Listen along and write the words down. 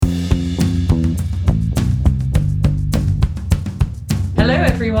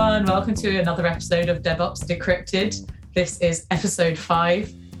everyone. Welcome to another episode of DevOps Decrypted. This is episode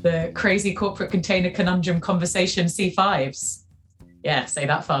 5, the crazy corporate container conundrum conversation C5s. Yeah, say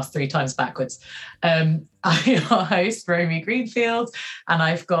that fast 3 times backwards. I'm your host, Romy Greenfield, and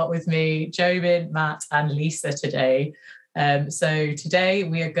I've got with me Jobin, Matt, and Lisa today. So today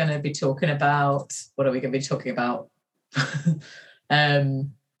we are going to be talking about, what are we going to be talking about?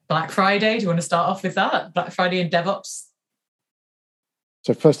 Black Friday. Do you want to start off with that? Black Friday and DevOps?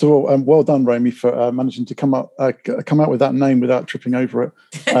 So first of all, well done, Romy, for managing to come out with that name without tripping over it.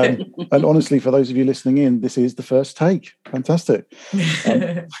 And honestly, for those of you listening in, this is the first take. Fantastic.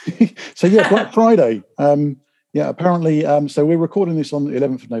 So yeah, Black Friday. Apparently, so we're recording this on the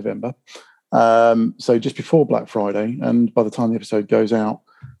 11th of November. So just before Black Friday, and by the time the episode goes out,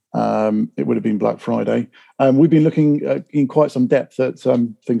 it would have been Black Friday. We've been looking in quite some depth at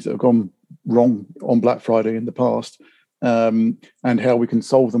things that have gone wrong on Black Friday in the past. And how we can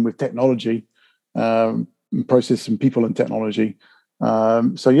solve them with technology, process and people and technology.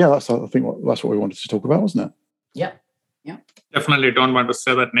 So yeah, that's what we wanted to talk about, wasn't it? Yeah. Definitely don't want to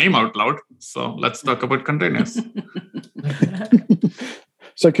say that name out loud. So let's talk about containers.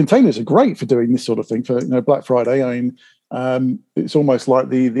 So containers are great for doing this sort of thing for Black Friday. I mean, it's almost like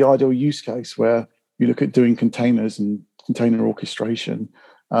the ideal use case where you look at doing containers and container orchestration.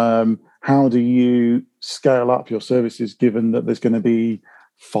 How do you scale up your services given that there's going to be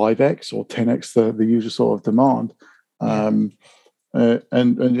 5x or 10x the usual sort of demand? And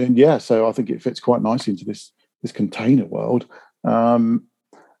yeah, so I think it fits quite nicely into this container world. And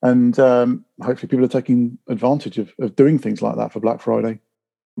hopefully people are taking advantage of doing things like that for Black Friday.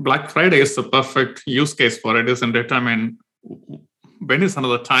 Black Friday is the perfect use case for it, isn't it? I mean, when is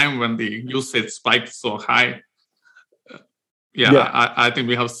another time when the usage spikes so high? I think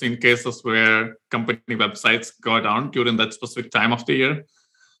we have seen cases where company websites go down during that specific time of the year.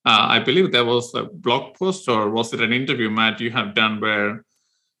 I believe there was a blog post, or was it an interview, Matt, you have done where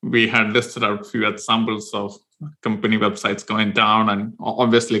we had listed out a few examples of company websites going down and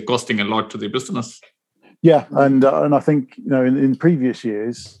obviously costing a lot to the business. Yeah, and I think in previous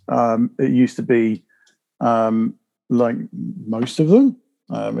years it used to be like most of them.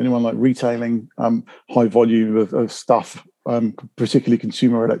 Anyone like retailing high volume of stuff. Particularly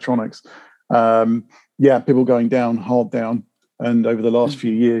consumer electronics. People going down, hard down. And over the last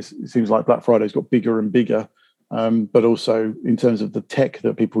few years, it seems like Black Friday's got bigger and bigger. But also in terms of the tech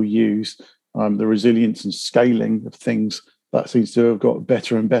that people use, the resilience and scaling of things, that seems to have got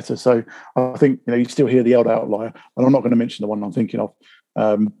better and better. So I think, you still hear the old outlier. And I'm not going to mention the one I'm thinking of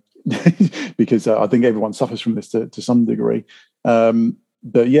because I think everyone suffers from this to some degree.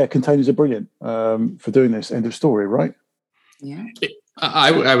 But yeah, containers are brilliant for doing this. End of story, right? Yeah,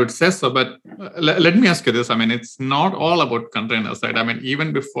 I would say so, but let me ask you this. I mean, it's not all about containers, right? I mean,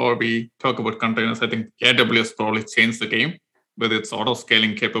 even before we talk about containers, I think AWS probably changed the game with its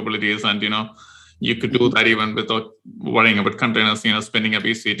auto-scaling capabilities. And, you could do that even without worrying about containers, spinning up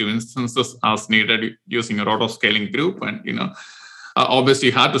EC2 instances as needed using your auto-scaling group. And, obviously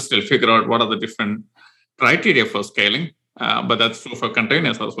you had to still figure out what are the different criteria for scaling, but that's true for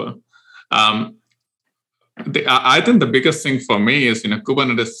containers as well. I think the biggest thing for me is,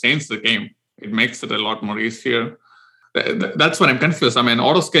 Kubernetes changed the game. It makes it a lot more easier. That's when I'm confused. I mean,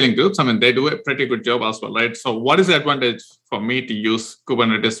 auto-scaling groups, they do a pretty good job as well, right? So what is the advantage for me to use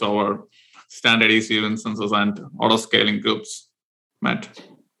Kubernetes over standard EC2 instances and auto-scaling groups, Matt?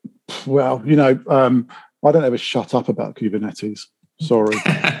 Well, I don't ever shut up about Kubernetes. Sorry.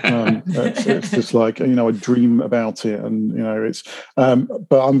 It's just like, I dream about it, and, it's,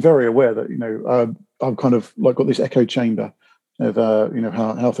 but I'm very aware that, I've kind of like got this echo chamber of,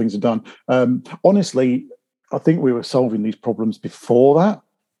 how things are done. Honestly, I think we were solving these problems before that.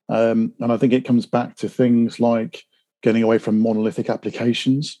 And I think it comes back to things like getting away from monolithic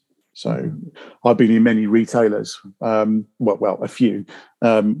applications. So I've been in many retailers, a few,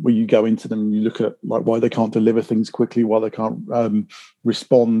 where you go into them and you look at like why they can't deliver things quickly, why they can't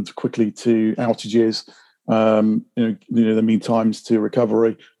respond quickly to outages, the mean times to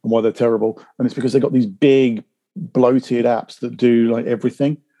recovery, and why they're terrible. And it's because they've got these big bloated apps that do like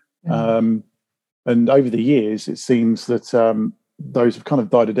everything. And over the years, it seems that those have kind of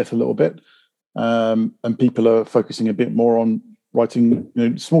died a death a little bit, and people are focusing a bit more on writing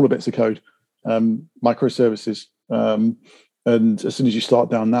smaller bits of code, microservices, and as soon as you start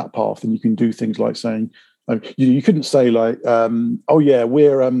down that path, then you can do things like saying you couldn't say like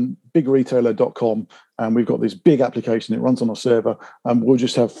we're bigretailer.com and we've got this big application, it runs on a server, and we'll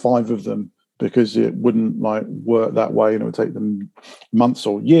just have 5 of them, because it wouldn't like work that way, and it would take them months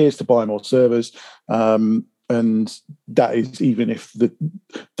or years to buy more servers. and that is even if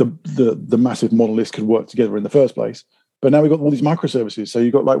the massive monolith could work together in the first place. But now we've got all these microservices. So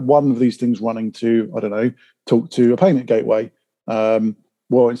you've got like one of these things running to, I don't know, talk to a payment gateway.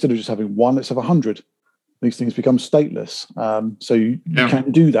 Well, instead of just having one, let's have 100. These things become stateless. So you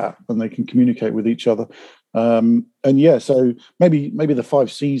can do that, and they can communicate with each other. So maybe the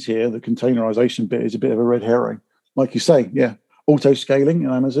 5 C's here, the containerization bit, is a bit of a red herring. Like you say, auto scaling in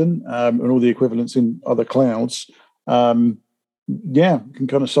Amazon and all the equivalents in other clouds. Can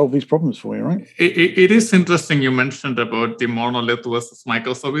kind of solve these problems for you, right? It is interesting you mentioned about the monolith versus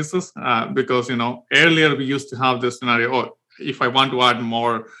microservices, because earlier we used to have this scenario. If I want to add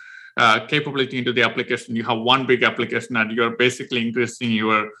more capability into the application, you have one big application and you're basically increasing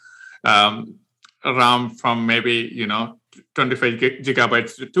your RAM from maybe 25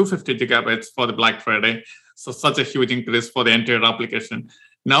 gigabytes to 250 gigabytes for the Black Friday. So such a huge increase for the entire application.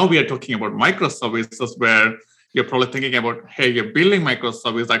 Now we are talking about microservices, where you're probably thinking about, hey, your billing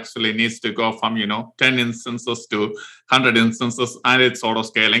microservice actually needs to go from 10 instances to 100 instances, and it's auto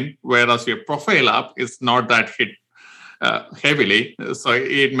scaling, whereas your profile app is not that hit heavily, so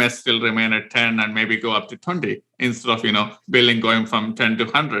it may still remain at 10 and maybe go up to 20 instead of billing going from 10 to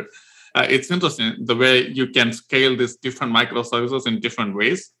 100. It's interesting the way you can scale these different microservices in different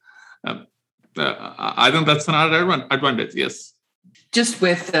ways. I think that's another advantage. Yes. Just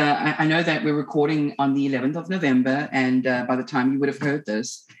with, I know that we're recording on the 11th of November, and by the time you would have heard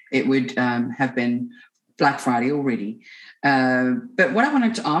this, it would have been Black Friday already. But what I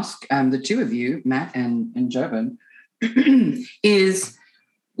wanted to ask the two of you, Matt and Jobin, is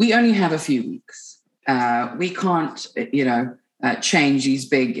we only have a few weeks. We can't, change these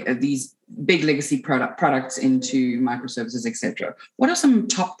big legacy products into microservices, etc. What are some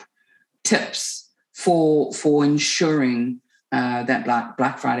top tips for ensuring that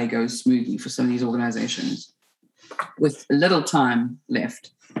Black Friday goes smoothly for some of these organizations with little time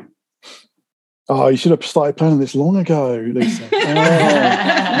left? Oh, you should have started planning this long ago, Lisa.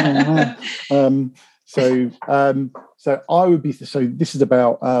 So I would be. So this is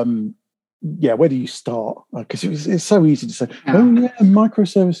about. Where do you start? Because it's so easy to say,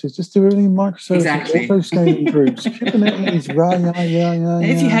 microservices, just do everything in microservices, exactly. Auto scaling groups, Kubernetes,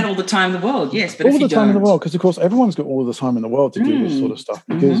 If you had all the time in the world, yes, but all the time in the world, because of course everyone's got all the time in the world to do this sort of stuff.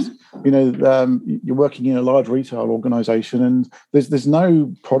 Because you're working in a large retail organization, and there's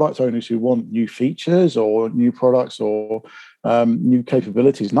no product owners who want new features or new products or new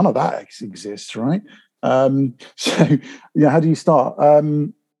capabilities. None of that exists, right? How do you start?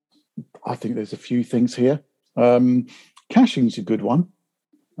 I think there's a few things here. Caching is a good one.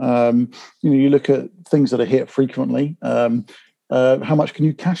 You look at things that are hit frequently. How much can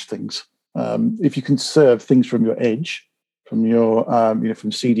you cache things? If you can serve things from your edge, from your from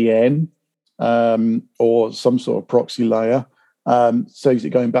CDN or some sort of proxy layer, saves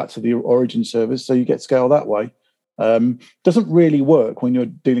it going back to the origin service, so you get scale that way. Doesn't really work when you're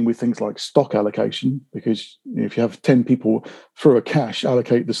dealing with things like stock allocation, because if you have 10 people through a cache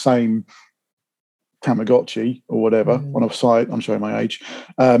allocate the same Tamagotchi or whatever on a site, I'm showing my age,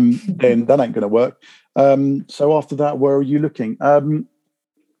 then that ain't going to work. So after that, where are you looking?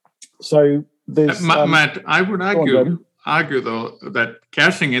 So there's Matt, I would argue though that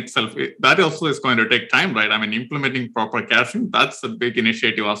caching itself, that also is going to take time, right? I mean, implementing proper caching, that's a big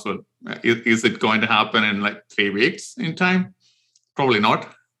initiative as well. Is it going to happen in like 3 weeks in time? Probably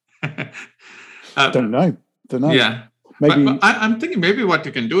not. Don't know. Yeah. Maybe. But I'm thinking maybe what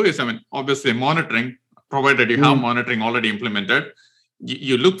you can do is, obviously monitoring, provided you have monitoring already implemented,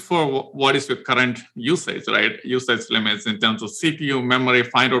 you look for what is your current usage, right? Usage limits in terms of CPU, memory,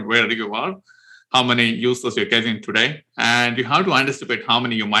 find out where you are, how many users you're getting today, and you have to anticipate how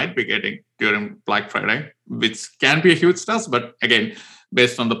many you might be getting during Black Friday, which can be a huge task. But again,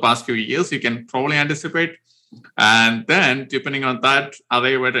 based on the past few years, you can probably anticipate. And then, depending on that,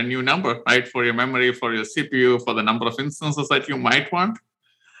 arrive at a new number, right? For your memory, for your CPU, for the number of instances that you might want.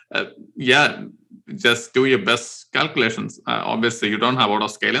 Just do your best calculations. Obviously, you don't have auto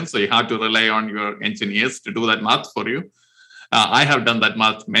scaling, so you have to rely on your engineers to do that math for you. I have done that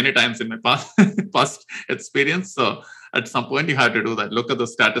math many times in my past experience. So at some point, you have to do that. Look at the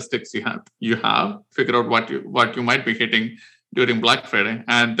statistics you have, figure out what you might be hitting during Black Friday,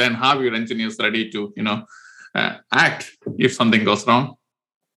 and then have your engineers ready to act if something goes wrong.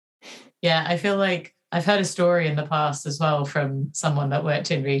 Yeah, I feel like I've heard a story in the past as well from someone that worked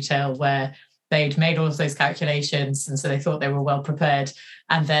in retail where they'd made all of those calculations, and so they thought they were well prepared.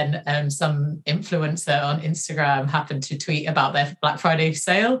 And then some influencer on Instagram happened to tweet about their Black Friday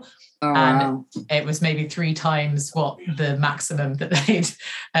sale. And it was maybe 3 times what the maximum that they'd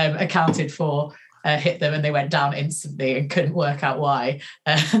accounted for. hit them and they went down instantly and couldn't work out why.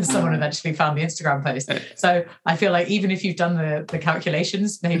 And someone eventually found the Instagram post. So I feel like even if you've done the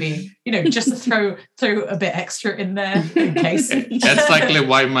calculations, maybe, just throw a bit extra in there in case. That's likely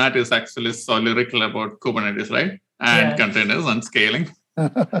why Matt is actually so lyrical about Kubernetes, right? And containers and scaling.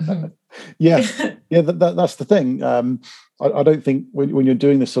 That's the thing. I don't think when you're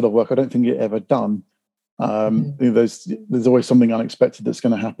doing this sort of work, I don't think you're ever done. There's always something unexpected that's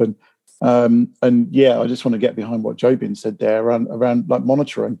going to happen. I just want to get behind what Jobin said there around like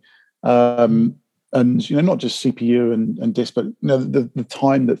monitoring, and not just CPU and disk, but the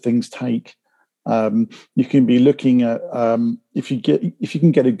time that things take. You can be looking at if you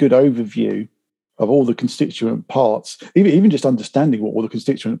can get a good overview of all the constituent parts, even just understanding what all the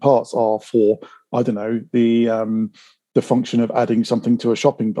constituent parts are for, I don't know, the function of adding something to a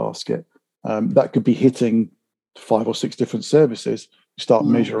shopping basket. That could be hitting 5 or 6 different services. You start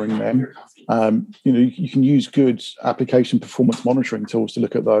measuring them. You can use good application performance monitoring tools to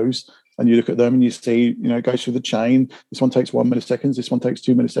look at those, and you look at them and you see, it goes through the chain. This one takes 1 millisecond. This one takes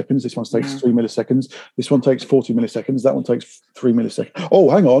 2 milliseconds. This one takes 3 milliseconds. This one takes 40 milliseconds. That one takes 3 milliseconds.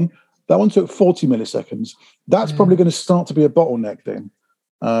 Oh, hang on. That one took 40 milliseconds. That's probably going to start to be a bottleneck then.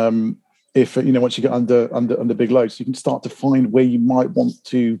 If once you get under big loads, you can start to find where you might want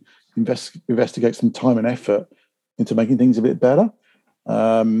to investigate some time and effort into making things a bit better.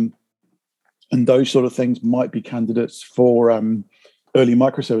 And those sort of things might be candidates for early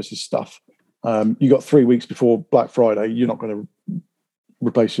microservices stuff. You got 3 weeks before Black Friday. You're not going to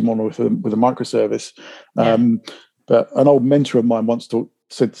replace your model with a microservice. But an old mentor of mine once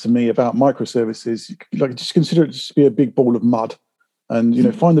said to me about microservices, like, just consider it to be a big ball of mud,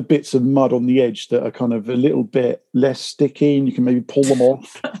 and find the bits of mud on the edge that are kind of a little bit less sticky, and you can maybe pull them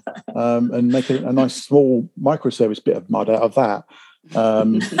off and make a nice small microservice bit of mud out of that.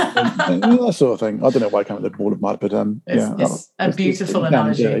 And that sort of thing. I don't know why I came up with a ball of mud, but it's a beautiful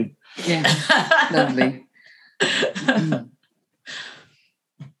analogy. Yeah, lovely.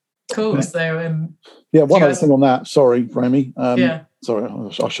 Cool. So one other thing on that. Sorry, Rami. Sorry, I'll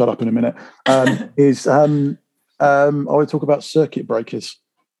shut up in a minute. I would talk about circuit breakers.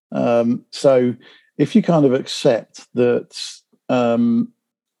 So if you kind of accept that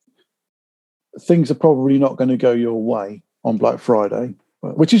things are probably not going to go your way on Black Friday,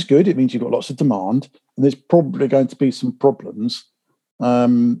 which is good. It means you've got lots of demand, and there's probably going to be some problems.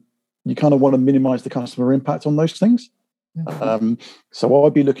 You kind of want to minimize the customer impact on those things. So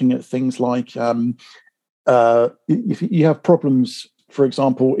I'd be looking at things like if you have problems, for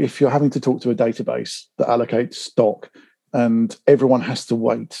example, if you're having to talk to a database that allocates stock and everyone has to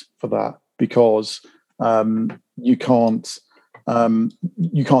wait for that because you can't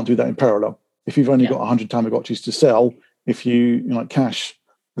do that in parallel. If you've only got 100 Tamagotchis to sell, if you cache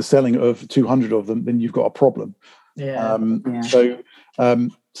the selling of 200 of them, then you've got a problem. So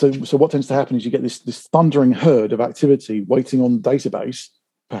what tends to happen is you get this thundering herd of activity waiting on the database,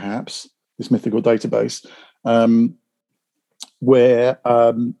 perhaps this mythical database, where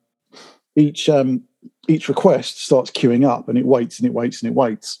each request starts queuing up, and it waits and it waits and it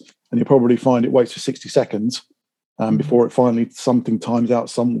waits, and you'll probably find it waits for 60 seconds before it finally something times out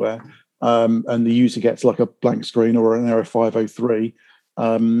somewhere, and the user gets like a blank screen or an error 503.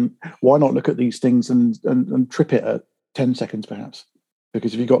 Why not look at these things and trip it at 10 seconds perhaps?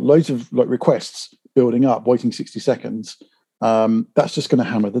 Because if you've got loads of requests building up, waiting 60 seconds, that's just going to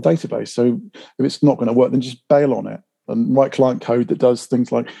hammer the database. So if it's not going to work, then just bail on it and write client code that does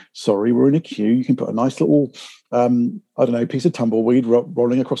things like, sorry, we're in a queue. You can put a nice little, piece of tumbleweed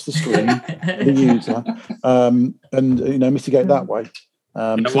rolling across the screen for the user, and mitigate that way.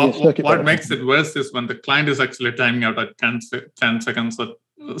 What makes it worse is when the client is actually timing out at 10 seconds or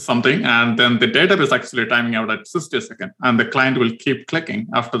something, and then the database is actually timing out at 60 seconds, and the client will keep clicking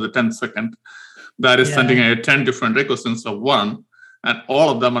after the 10 second. That is sending 10 different requests instead of one, and all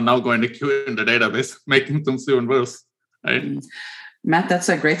of them are now going to queue in the database, making things even worse. Right? Matt, that's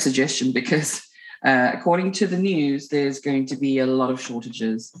a great suggestion because according to the news, there's going to be a lot of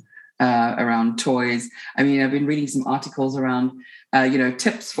shortages around toys. I mean, I've been reading some articles around,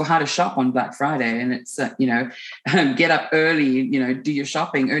 tips for how to shop on Black Friday. And it's, get up early, do your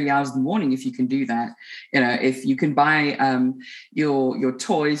shopping early hours in the morning if you can do that. If you can buy your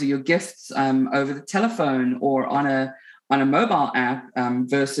toys or your gifts over the telephone or on a mobile app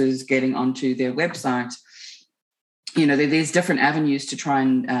versus getting onto their website. There's different avenues to try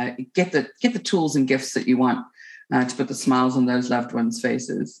and get the tools and gifts that you want to put the smiles on those loved ones'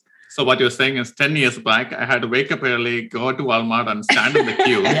 faces. So what you're saying is 10 years back, I had to wake up early, go to Walmart and stand in the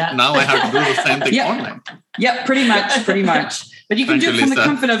queue. Yeah. Now I have to do the same thing online. Yeah, pretty much. But you can Thank do you, it from the Lisa.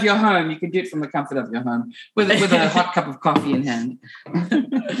 comfort of your home. You can do it from the comfort of your home with a hot cup of coffee in hand.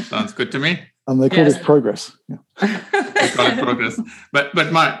 Sounds good to me. And they call Yes. this progress. Yeah. We call it progress.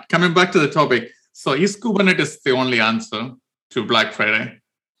 But Mark, coming back to the topic, so is Kubernetes the only answer to Black Friday?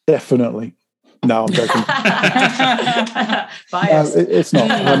 Definitely. No, I'm joking. Bias. It's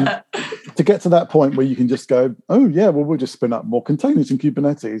not. To get to that point where you can just go, oh yeah, well we'll just spin up more containers in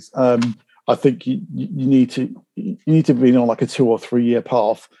Kubernetes. I think you need to be on like a 2 or 3 year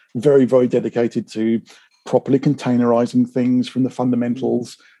path, very, very dedicated to properly containerizing things from the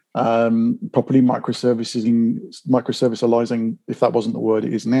fundamentals, properly microservicealizing, if that wasn't the word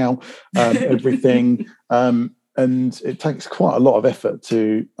it is now, everything. And it takes quite a lot of effort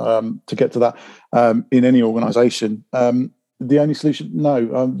to get to that in any organization. The only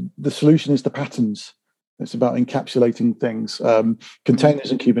solution, the solution is the patterns. It's about encapsulating things.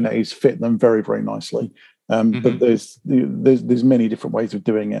 Containers and Kubernetes fit them very, very nicely. But there's many different ways of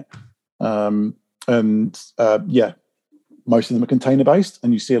doing it. Most of them are container based,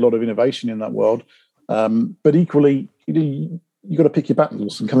 and you see a lot of innovation in that world. But equally, you've got to pick your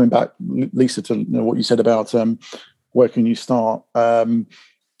battles. And coming back, Lisa, to what you said about where can you start?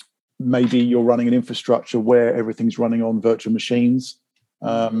 Maybe you're running an infrastructure where everything's running on virtual machines,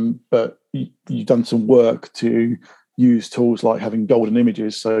 but you've done some work to use tools like having golden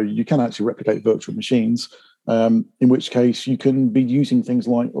images, so you can actually replicate virtual machines. In which case, you can be using things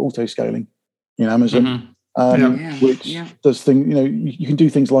like auto scaling in Amazon. Which does things, you can do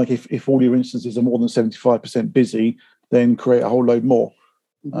things like if all your instances are more than 75% busy, then create a whole load more,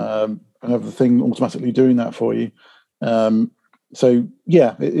 and have the thing automatically doing that for you.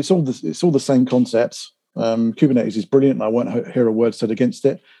 It's all the same concepts. Kubernetes is brilliant. I won't hear a word said against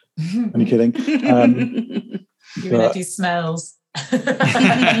it. Only kidding. Kubernetes smells.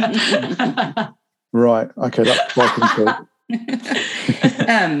 Right. Okay. That's quite cool.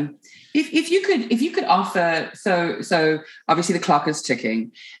 If you could offer, so obviously the clock is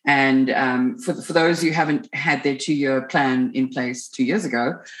ticking, and for those who haven't had their 2-year plan in place 2 years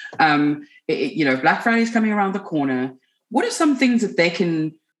ago, Black Friday is coming around the corner. What are some things that they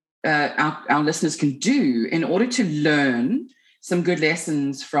can, our listeners can do in order to learn some good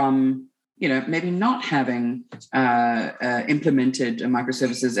lessons from, maybe not having implemented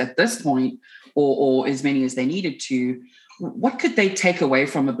microservices at this point, or as many as they needed to? What could they take away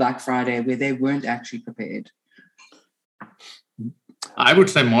from a Black Friday where they weren't actually prepared? I would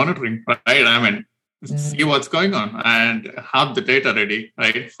say monitoring, right? I mean, see what's going on and have the data ready,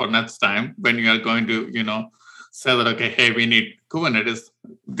 right, for next time when you are going to, say that, okay, hey, we need Kubernetes.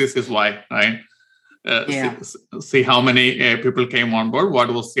 This is why, right? See how many people came on board.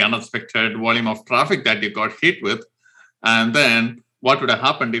 What was the unexpected volume of traffic that you got hit with? And then what would have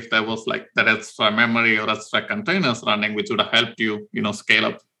happened if there was like that extra memory or extra containers running, which would have helped you, scale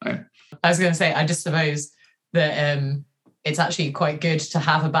up, right? I was going to say, I just suppose that it's actually quite good to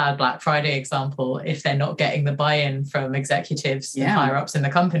have a bad Black Friday example if they're not getting the buy-in from executives and higher ups in the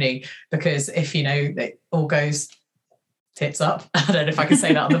company, because if, it all goes tits up, I don't know if I can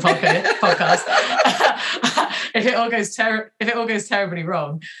say that on the podcast. If it all goes terribly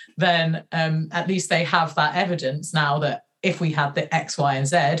wrong, then at least they have that evidence now that if we had the X, Y, and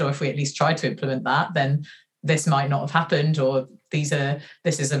Z, or if we at least tried to implement that, then this might not have happened, or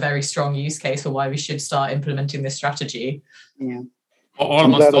this is a very strong use case for why we should start implementing this strategy. Yeah.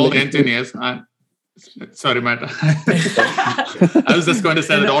 Almost all the engineers. Sorry, Matt. I was just going to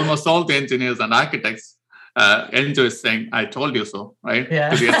say that almost all the engineers and architects enjoy saying, "I told you so," right?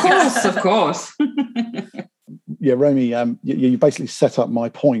 Yeah. Of course. Yeah, Romy, you basically set up my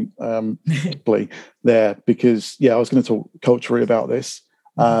point there, because I was going to talk culturally about this.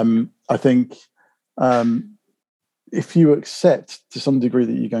 I think if you accept to some degree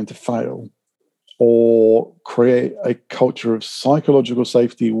that you're going to fail, or create a culture of psychological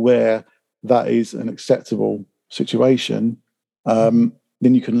safety where that is an acceptable situation, then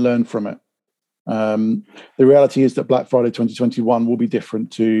you can learn from it. The reality is that Black Friday 2021 will be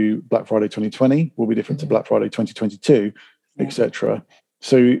different to Black Friday 2020, will be different to Black Friday 2022, etc.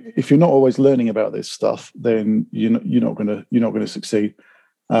 So if you're not always learning about this stuff, then you're not going to succeed.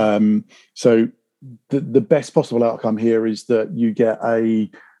 So the best possible outcome here is that you get a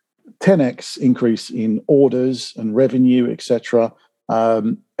 10x increase in orders and revenue, etc.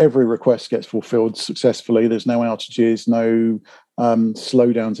 Every request gets fulfilled successfully. There's no outages, no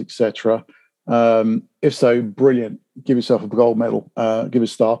slowdowns, etc. If so, brilliant. Give yourself a gold medal. Give a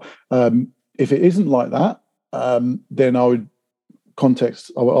star. If it isn't like that, then I would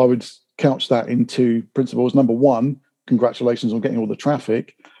context, I would couch that in two principles. Number one, congratulations on getting all the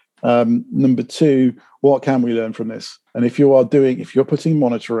traffic. Number two, what can we learn from this? And if you're putting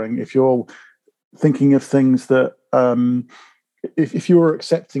monitoring, if you're thinking of things that, if you're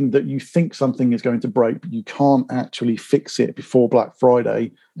accepting that you think something is going to break, but you can't actually fix it before Black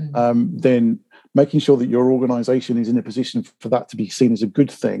Friday, then making sure that your organization is in a position for that to be seen as a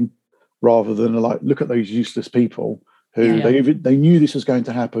good thing, rather than like, look at those useless people who they knew this was going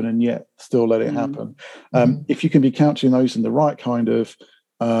to happen and yet still let it happen. If you can be couching those in the right kind of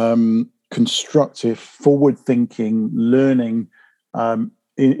constructive, forward-thinking, learning,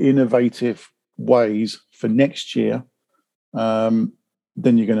 innovative ways for next year, then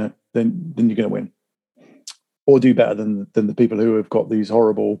you're gonna win, or do better than the people who have got these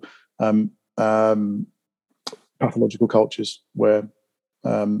horrible pathological cultures where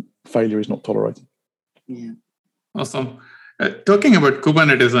failure is not tolerated. Yeah. Awesome. Talking about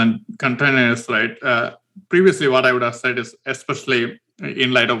Kubernetes and containers, right? Previously, what I would have said is, especially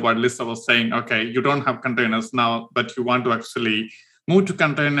in light of what Lisa was saying, okay, you don't have containers now, but you want to actually move to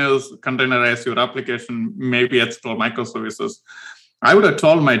containers, containerize your application, maybe explore microservices. I would have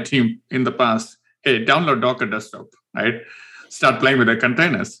told my team in the past, hey, download Docker Desktop, right? Start playing with the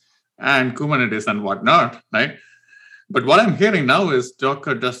containers and Kubernetes and whatnot, right? But what I'm hearing now is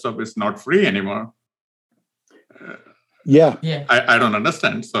Docker Desktop is not free anymore. I don't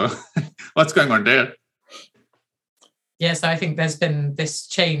understand. So what's going on there? Yeah, so I think there's been this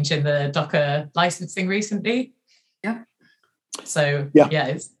change in the Docker licensing recently. Yeah. So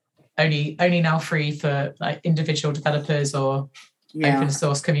it's only now free for like individual developers or open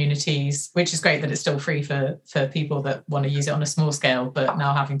source communities, which is great that it's still free for people that want to use it on a small scale, but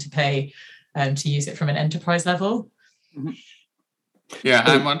now having to pay to use it from an enterprise level. Mm-hmm. Yeah,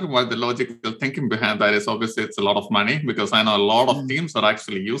 I'm wondering what the logical thinking behind that is. Obviously, it's a lot of money, because I know a lot of teams are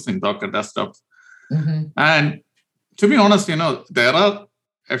actually using Docker Desktop. And to be honest, there are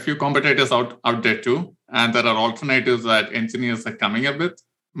a few competitors out there too, and there are alternatives that engineers are coming up with.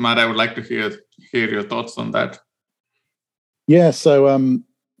 Matt, I would like to hear your thoughts on that. Yeah, so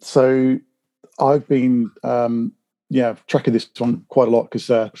I've been tracking this one quite a lot,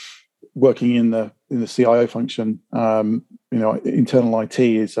 because working in the CIO function, internal IT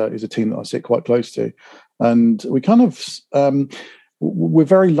is a team that I sit quite close to, and we kind of we're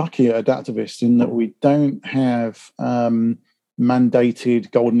very lucky at Adaptavist in that we don't have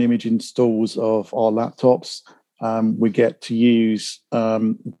mandated golden image installs of our laptops. We get to use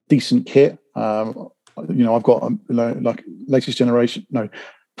decent kit. I've got like latest generation,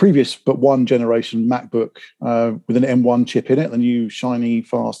 previous but one generation MacBook with an M1 chip in it, the new shiny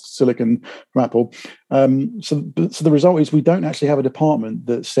fast silicon from Apple. So the result is we don't actually have a department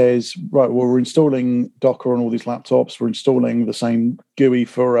that says, right, well, we're installing Docker on all these laptops, we're installing the same GUI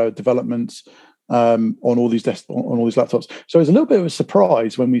for development on all these laptops. So it's a little bit of a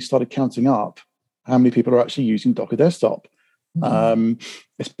surprise when we started counting up how many people are actually using Docker Desktop,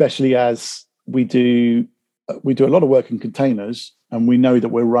 especially as we do a lot of work in containers, and we know that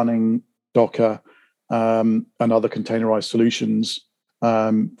we're running Docker and other containerized solutions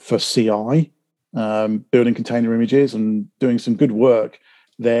for CI, building container images and doing some good work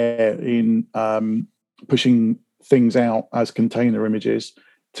there in pushing things out as container images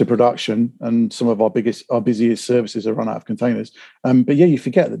to production. And some of our busiest services are run out of containers. But you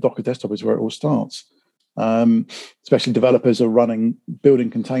forget that Docker Desktop is where it all starts. Especially developers are building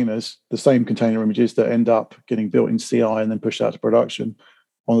containers, the same container images that end up getting built in CI and then pushed out to production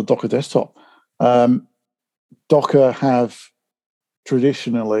on the Docker Desktop. Docker have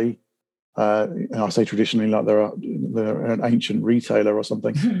traditionally, and I say traditionally like they're an ancient retailer or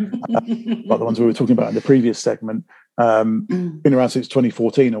something, like the ones we were talking about in the previous segment, been around since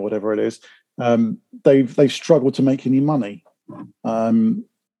 2014 or whatever it is. They've struggled to make any money.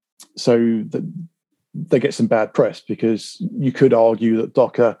 So they get some bad press, because you could argue that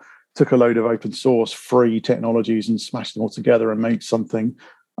Docker took a load of open source free technologies and smashed them all together and made something,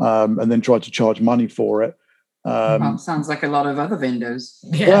 and then tried to charge money for it. Well, sounds like a lot of other vendors.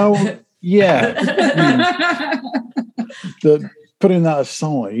 Well, yeah. Putting that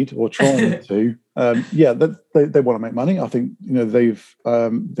aside, or trying to, they want to make money. I think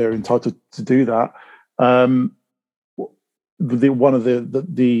they're entitled to do that. One of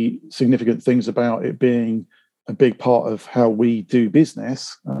the significant things about it being a big part of how we do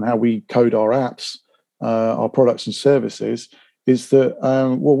business and how we code our apps, our products and services, is that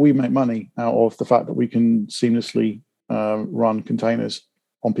we make money out of the fact that we can seamlessly run containers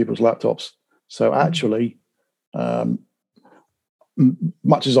on people's laptops. So actually,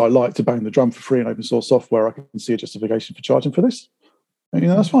 much as I like to bang the drum for free and open source software, I can see a justification for charging for this.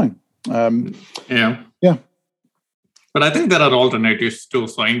 that's fine. Yeah. But I think there are alternatives too.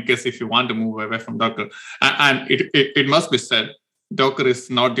 So in case if you want to move away from Docker, and it must be said, Docker is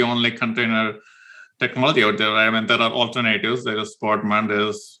not the only container technology out there. I mean, there are alternatives. There is Podman,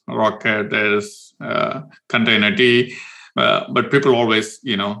 there's Rocket, there's Containerd. But people always,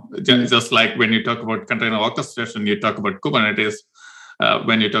 just like when you talk about container orchestration, you talk about Kubernetes.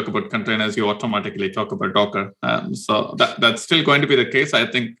 When you talk about containers, you automatically talk about Docker. So that's still going to be the case, I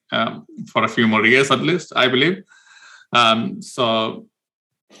think, for a few more years at least, I believe. The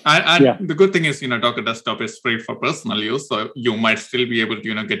good thing is, Docker Desktop is free for personal use, so you might still be able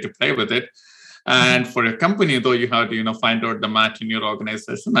to, get to play with it. And for a company, though, you have to, find out the match in your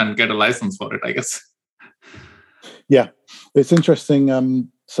organization and get a license for it, I guess. Yeah, it's interesting.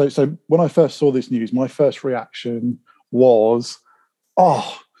 So when I first saw this news, my first reaction was,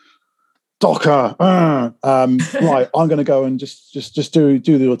 Docker. Right, I'm going to go and just do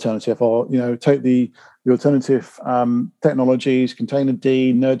the alternative, or take the alternative technologies, Containerd,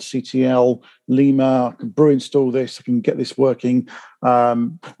 nerdctl, Lima. I can brew install this. I can get this working.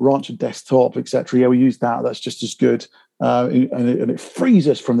 Rancher Desktop, etc. Yeah, we use that. That's just as good. And it frees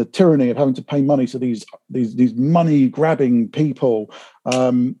us from the tyranny of having to pay money to these money grabbing people.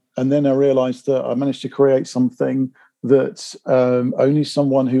 And then I realized that I managed to create something that only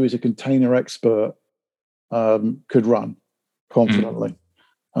someone who is a container expert could run confidently.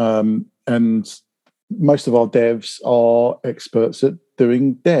 And most of our devs are experts at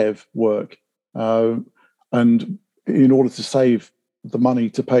doing dev work. And in order to save the money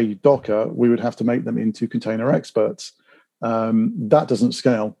to pay Docker, we would have to make them into container experts. That doesn't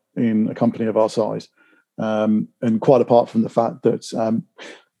scale in a company of our size. And quite apart from the fact that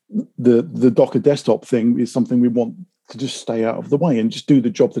the Docker Desktop thing is something we want to just stay out of the way and just do the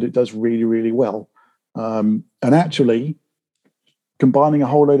job that it does really, really well. And actually, combining a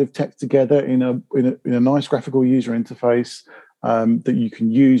whole load of tech together in a nice graphical user interface that you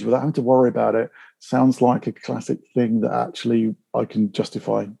can use without having to worry about it sounds like a classic thing that actually I can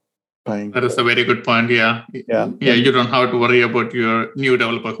justify paying. That is a very good point. Yeah. You don't have to worry about your new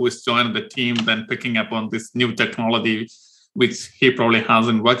developer who is joining the team, then picking up on this new technology, which he probably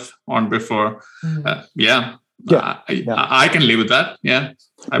hasn't worked on before. I can live with that. Yeah,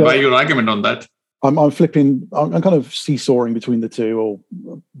 I buy your argument on that. I'm flipping. I'm kind of seesawing between the two, or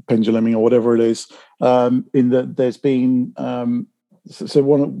penduluming, or whatever it is. In that there's been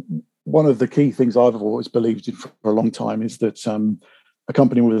one of the key things I've always believed in for a long time is that a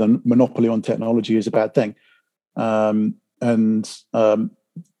company with a monopoly on technology is a bad thing, and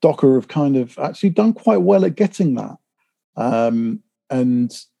Docker have kind of actually done quite well at getting that.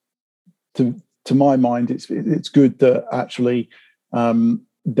 And to my mind, it's good that actually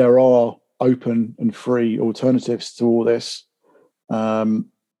there are open and free alternatives to all this to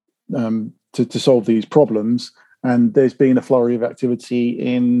solve these problems. And there's been a flurry of activity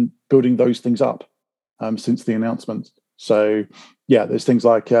in building those things up since the announcement. So yeah, there's things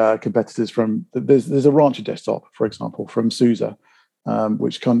like competitors from there's a Rancher Desktop, for example, from SUSE,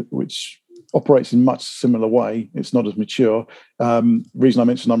 which operates in much similar way. It's not as mature. Reason I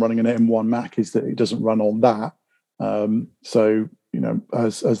mentioned I'm running an M1 Mac is that it doesn't run on that. So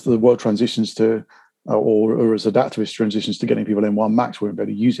as the world transitions to, or as Adaptavist transitions to getting people M1 Macs, we won't be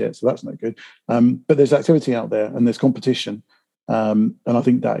able to use it. So that's not good. But there's activity out there and there's competition, and I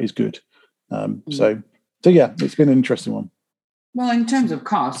think that is good. So yeah, it's been an interesting one. Well, in terms of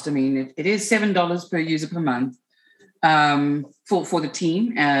cost, I mean, it is $7 per user per month for the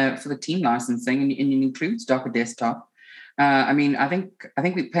team licensing, and it includes Docker Desktop. I mean, I think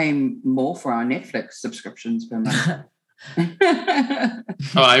we pay more for our Netflix subscriptions per month.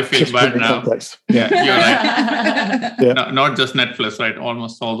 I feel Just bad now. Complex. Yeah, you're right. No, not just Netflix, right?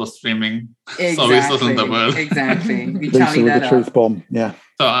 Almost all the streaming services in the world. Exactly. We Lisa tally with that the up. truth bomb. Yeah.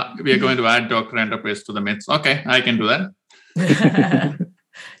 So we are going to add Docker Enterprise to the mix. Okay, I can do that.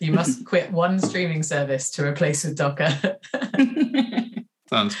 You must quit one streaming service to replace with Docker.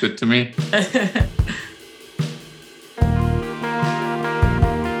 Sounds good to me.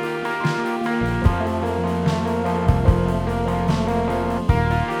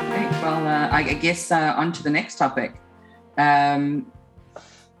 I guess on to the next topic. Adaptavist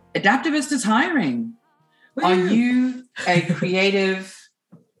is hiring. Woo. Are you a creative,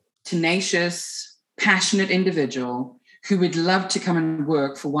 tenacious, passionate individual who would love to come and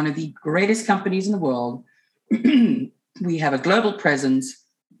work for one of the greatest companies in the world? We have a global presence.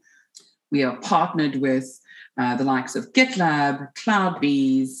 We are partnered with the likes of GitLab,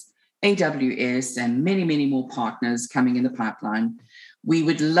 CloudBees, AWS, and many, many more partners coming in the pipeline. We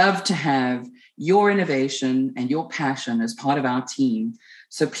would love to have your innovation and your passion as part of our team.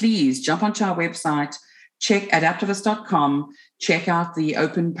 So please jump onto our website, check adaptavist.com, check out the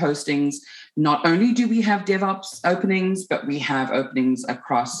open postings. Not only do we have DevOps openings, but we have openings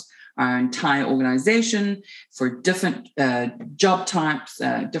across our entire organization for different job types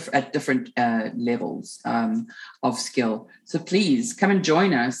at different levels of skill. So please come and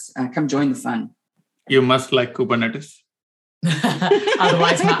join us. Come join the fun. You must like Kubernetes.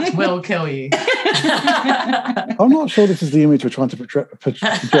 Otherwise, Matt will kill you. I'm not sure this is the image we're trying to project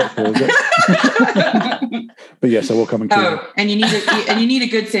here, is it? But yes, I will come and kill you. And you need a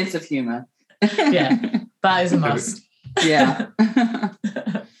good sense of humor. Yeah, that is a must. Yeah.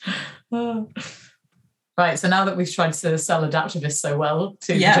 Right, so now that we've tried to sell Adaptavist so well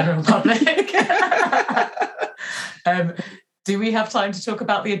to the general public, do we have time to talk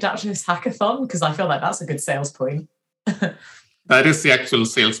about the Adaptavist hackathon? Because I feel like that's a good sales point. That is the actual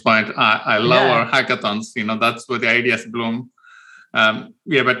sales point. I love our hackathons. That's where the ideas bloom.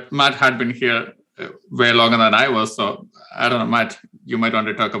 But Matt had been here way longer than I was. So I don't know, Matt, you might want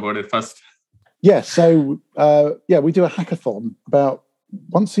to talk about it first. Yeah, so we do a hackathon about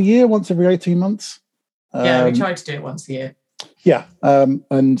once a year, once every 18 months. We try to do it once a year. Yeah,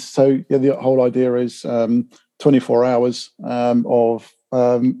 and so the whole idea is 24 hours of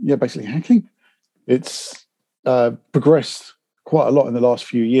basically hacking. It's progressed quite a lot in the last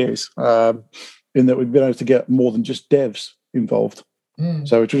few years in that we've been able to get more than just devs involved.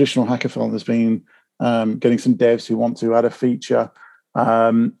 So a traditional hackathon has been getting some devs who want to add a feature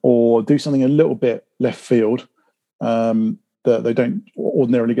or do something a little bit left field that they don't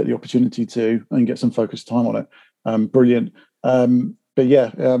ordinarily get the opportunity to, and get some focused time on it. Brilliant.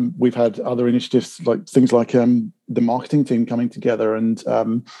 We've had other initiatives like things like the marketing team coming together and,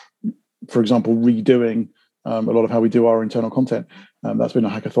 for example, redoing a lot of how we do our internal content. That's been a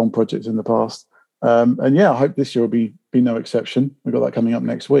hackathon project in the past. I hope this year will be no exception. We've got that coming up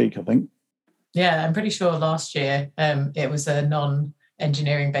next week, I think. Yeah, I'm pretty sure last year it was a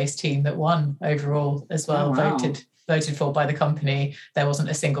non-engineering based team that won overall as well. Oh, wow. Voted for by the company. There wasn't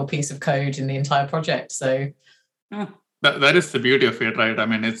a single piece of code in the entire project. So that is the beauty of it, right? I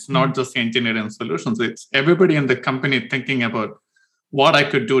mean, it's not just engineering solutions. It's everybody in the company thinking about what I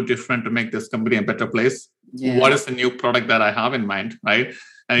could do different to make this company a better place. Yeah. What is the new product that I have in mind, right?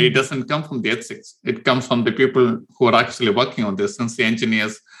 And it doesn't come from the ethics. It comes from the people who are actually working on this, since the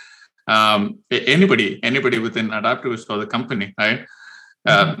engineers, anybody within Adaptavist or the company, right?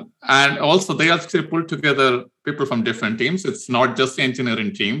 And also they actually pull together people from different teams. It's not just the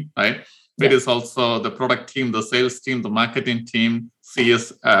engineering team, right? Yeah. It is also the product team, the sales team, the marketing team,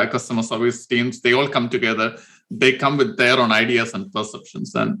 CS, customer service teams. They all come together. They come with their own ideas and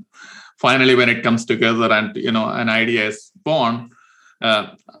perceptions. And finally, when it comes together and, an idea is born,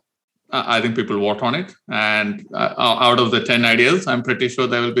 I think people vote on it. And out of the 10 ideas, I'm pretty sure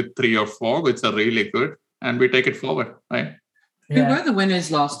there will be 3 or 4 which are really good. And we take it forward, right? Who were the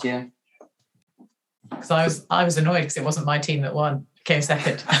winners last year? Because I was annoyed because it wasn't my team that won. Came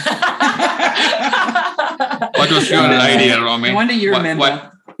second. What was your idea, Romy? I wonder you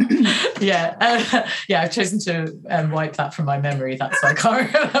remember. I've chosen to wipe that from my memory. That's why I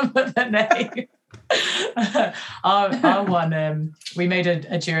can't remember the name. Our one, we made a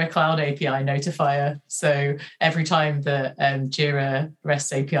Jira Cloud API notifier. So every time the Jira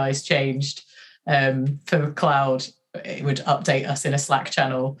REST APIs changed for cloud, it would update us in a Slack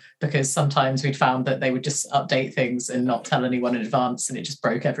channel, because sometimes we'd found that they would just update things and not tell anyone in advance, and it just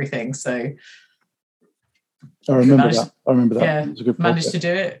broke everything. So I remember that. Yeah, it was a good managed to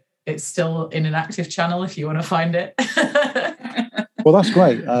do it. It's still in an active channel if you want to find it. Well, that's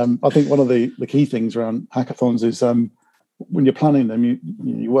great. I think one of the key things around hackathons is when you're planning them,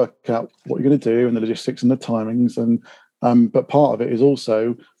 you work out what you're going to do and the logistics and the timings, and but part of it is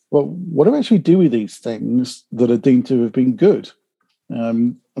also, well, what do we actually do with these things that are deemed to have been good?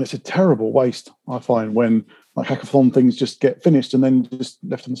 And it's a terrible waste, I find, when like hackathon things just get finished and then just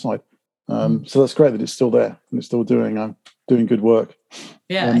left on the side. So that's great that it's still there and it's still doing good work.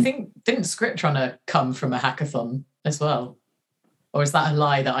 Yeah, I think, didn't Script Runner come from a hackathon as well? Or is that a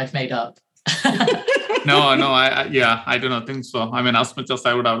lie that I've made up? No, I do not think so. I mean, as much as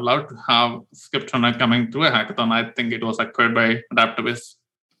I would have loved to have Script Runner coming to a hackathon, I think it was acquired by Adaptavist.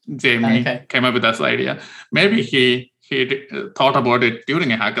 Jamie came up with that idea. Maybe he thought about it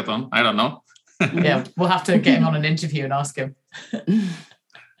during a hackathon. I don't know. Yeah, we'll have to get him on an interview and ask him.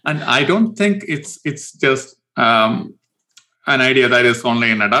 And I don't think it's just an idea that is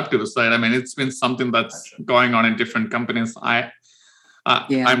only in Adaptavist side. I mean, it's been something that's going on in different companies.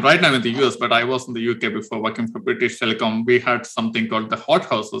 I'm right now in the US, but I was in the UK before working for British Telecom. We had something called the hot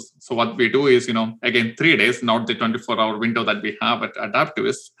houses. So what we do is, again, 3 days, not the 24-hour window that we have at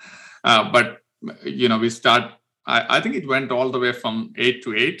Adaptavist. But, we start, I think it went all the way from 8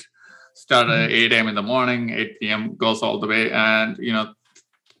 to 8, start at 8 a.m. in the morning, 8 p.m. goes all the way. And,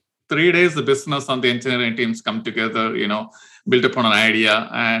 3 days, the business and the engineering teams come together, build upon an idea.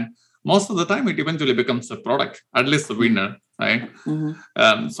 And most of the time, it eventually becomes a product, at least the winner, right?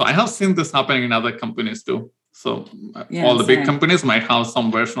 Mm-hmm. So I have seen this happening in other companies too. So all the big companies might have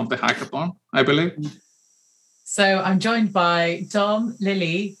some version of the hackathon, I believe. So I'm joined by Dom,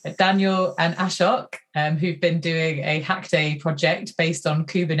 Lily, Daniel, and Ashok, who've been doing a Hack Day project based on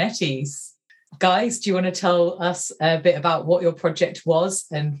Kubernetes. Guys, do you want to tell us a bit about what your project was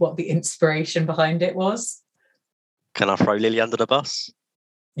and what the inspiration behind it was? Can I throw Lily under the bus?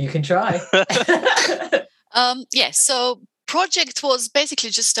 You can try. So project was basically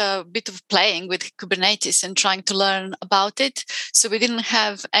just a bit of playing with Kubernetes and trying to learn about it. So we didn't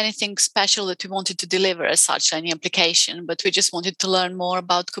have anything special that we wanted to deliver as such, any application, but we just wanted to learn more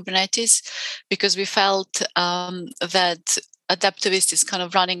about Kubernetes because we felt that Adaptavist is kind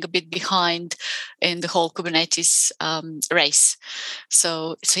of running a bit behind in the whole Kubernetes race.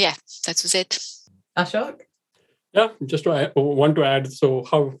 So yeah, that was it. Ashok? Yeah, just want to add, so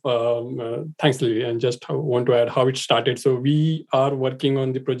how, thanks Lily, and just want to add how it started. So we are working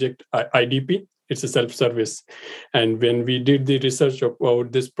on the project IDP, it's a self-service. And when we did the research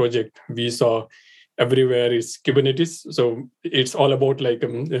about this project, we saw everywhere is Kubernetes. So it's all about like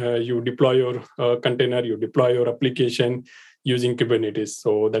you deploy your container, you deploy your application using Kubernetes.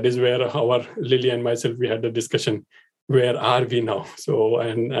 So that is where our Lily and myself, we had the discussion, where are we now? So,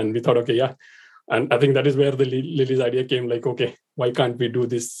 and we thought, okay, yeah. And I think that is where the Lily's idea came, like, okay, why can't we do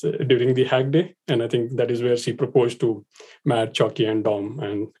this during the Hack Day? And I think that is where she proposed to Matt, Chalky, and Dom,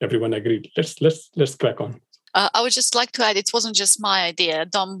 and everyone agreed. Let's crack on. I would just like to add, it wasn't just my idea.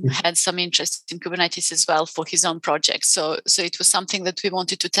 Dom had some interest in Kubernetes as well for his own project. So it was something that we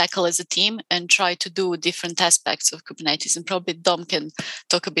wanted to tackle as a team and try to do different aspects of Kubernetes. And probably Dom can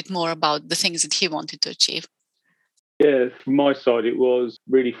talk a bit more about the things that he wanted to achieve. Yeah, from my side, it was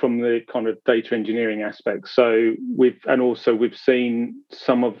really from the kind of data engineering aspect. So we've seen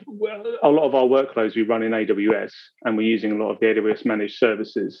a lot of our workloads we run in AWS, and we're using a lot of the AWS managed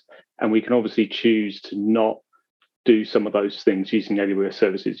services, and we can obviously choose to not do some of those things using AWS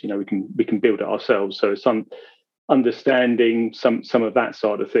services. We can build it ourselves. So it's understanding some of that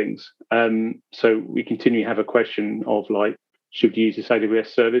side of things. So we continue to have a question of like, should we use this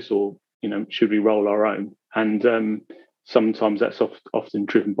AWS service or should we roll our own? And sometimes that's often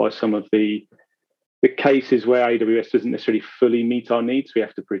driven by some of the cases where AWS doesn't necessarily fully meet our needs. We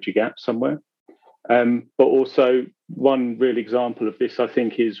have to bridge a gap somewhere. But also one real example of this, I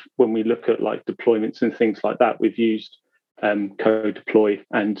think, is when we look at like deployments and things like that, we've used co-deploy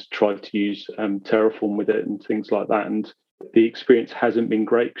and tried to use Terraform with it and things like that. And the experience hasn't been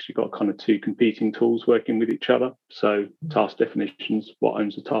great because you've got kind of two competing tools working with each other. So task definitions, what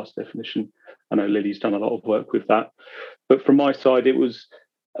owns a task definition? I know Lily's done a lot of work with that. But from my side, it was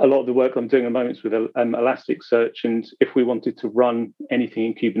a lot of the work I'm doing at the moment with Elasticsearch. And if we wanted to run anything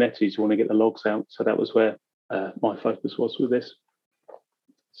in Kubernetes, we want to get the logs out. So that was where my focus was with this.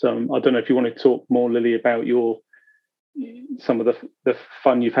 So I don't know if you want to talk more, Lily, about some of the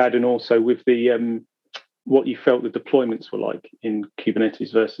fun you've had and also with the what you felt the deployments were like in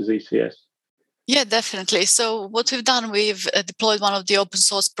Kubernetes versus ECS. Yeah, definitely. So what we've done, we've deployed one of the open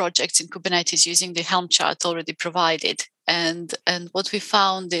source projects in Kubernetes using the Helm chart already provided. And what we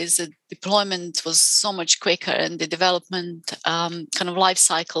found is that deployment was so much quicker and the development kind of life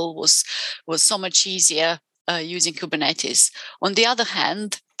cycle was so much easier using Kubernetes. On the other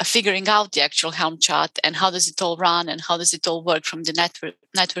hand, figuring out the actual Helm chart and how does it all run and how does it all work from the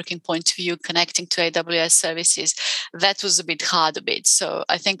networking point of view, connecting to AWS services, that was a bit hard a bit. So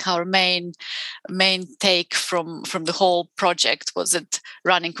I think our main take from the whole project was that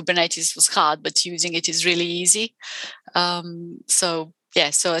running Kubernetes was hard, but using it is really easy. So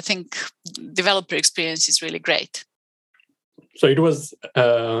I think developer experience is really great. So it was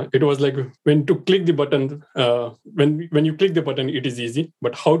like when to click the button, when you click the button, it is easy,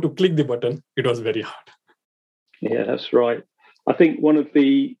 but how to click the button, it was very hard. Yeah, that's right. I think one of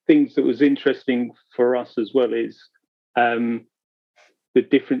the things that was interesting for us as well is the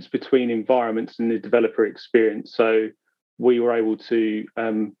difference between environments and the developer experience. So we were able to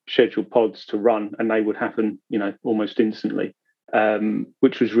schedule pods to run and they would happen, almost instantly.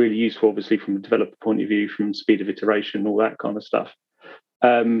 Which was really useful, obviously, from a developer point of view, from speed of iteration, all that kind of stuff.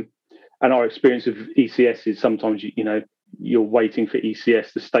 And our experience of ECS is sometimes, you're waiting for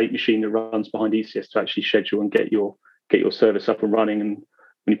ECS, the state machine that runs behind ECS, to actually schedule and get your service up and running. And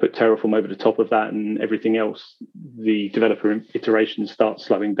when you put Terraform over the top of that and everything else, the developer iterations start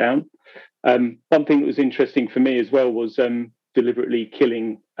slowing down. One thing that was interesting for me as well was deliberately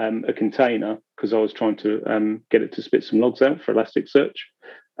killing a container, because I was trying to get it to spit some logs out for Elasticsearch.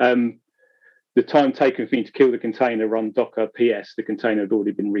 The time taken for me to kill the container, run Docker PS, the container had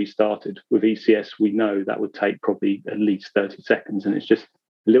already been restarted. With ECS, we know that would take probably at least 30 seconds. And it's just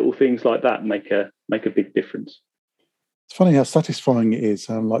little things like that make a big difference. It's funny how satisfying it is,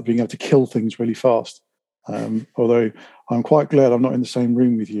 like being able to kill things really fast. Although I'm quite glad I'm not in the same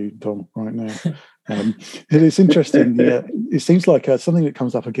room with you, Dom, right now. It is interesting. Yeah, it seems like something that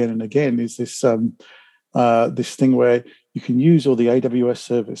comes up again and again is this this thing where you can use all the AWS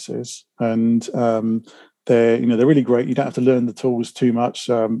services, and they're really great. You don't have to learn the tools too much.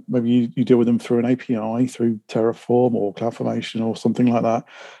 Maybe you deal with them through an API, through Terraform or CloudFormation or something like that.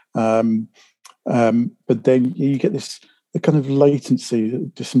 But then you get the kind of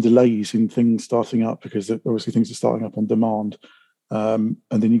latency, just some delays in things starting up, because obviously things are starting up on demand. And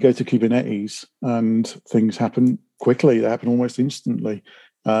then you go to Kubernetes and things happen quickly. They happen almost instantly.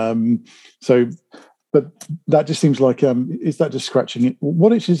 But that just seems like, is that just scratching it?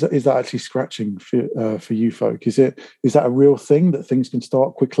 What is that actually scratching for you folk? Is that a real thing, that things can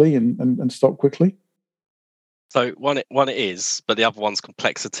start quickly and stop quickly? So one it is, but the other one's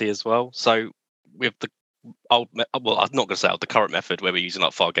complexity as well. So with the I'm not going to say the current method where we're using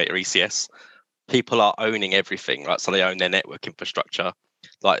like Fargate or ECS, people are owning everything, right? So they own their network infrastructure,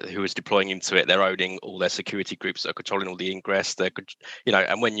 like who is deploying into it. They're owning all their security groups that are controlling all the ingress.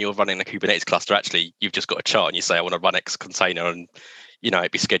 And when you're running a Kubernetes cluster, actually, you've just got a chart and you say, I want to run X container, and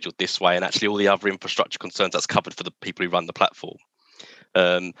it'd be scheduled this way. And actually, all the other infrastructure concerns, that's covered for the people who run the platform.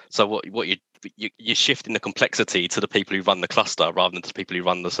 So what you're shifting the complexity to the people who run the cluster rather than to the people who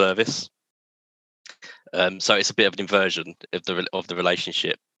run the service. So it's a bit of an inversion of the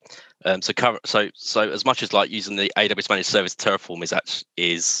relationship. So as much as like using the AWS managed service Terraform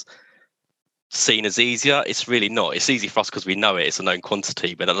is seen as easier, it's really not. It's easy for us because we know it's a known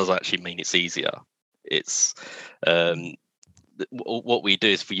quantity, but that doesn't actually mean it's easier. It's what we do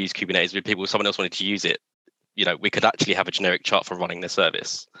is we use Kubernetes with people. If someone else wanted to use it, we could actually have a generic chart for running their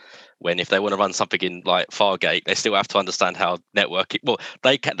service. When if they want to run something in like Fargate, they still have to understand how networking. Well,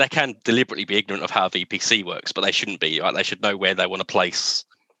 they can deliberately be ignorant of how VPC works, but they shouldn't be. Right? They should know where they want to place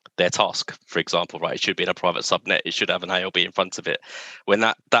their task, for example. Right? It should be in a private subnet. It should have an ALB in front of it. When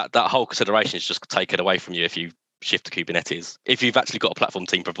that whole consideration is just taken away from you if you shift to Kubernetes. If you've actually got a platform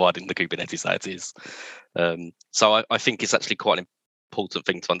team providing the Kubernetes, that is. So I think it's actually quite an important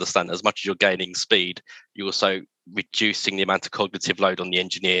thing to understand. As much as you're gaining speed, you're also reducing the amount of cognitive load on the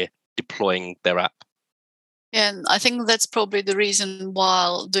engineer deploying their app. And I think that's probably the reason.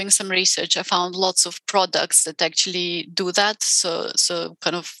 While doing some research, I found lots of products that actually do that. So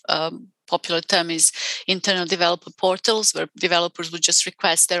kind of popular term is internal developer portals, where developers would just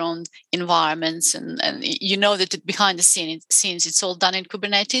request their own environments, and that behind the scenes it's all done in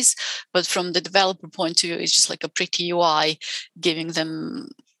Kubernetes, but from the developer point of view, it's just like a pretty UI giving them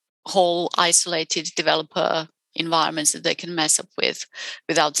whole isolated developer environments that they can mess up with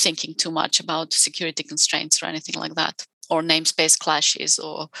without thinking too much about security constraints or anything like that, or namespace clashes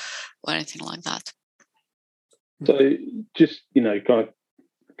or anything like that. So just, kind of,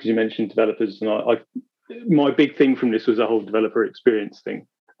 because you mentioned developers, and my big thing from this was the whole developer experience thing.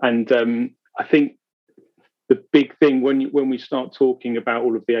 And I think the big thing when we start talking about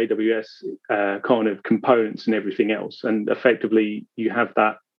all of the AWS kind of components and everything else, and effectively you have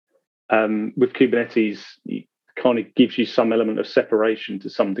that with Kubernetes, it kind of gives you some element of separation to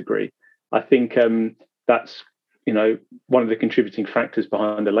some degree. I think that's one of the contributing factors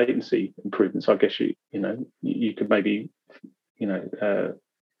behind the latency improvements. I guess you could maybe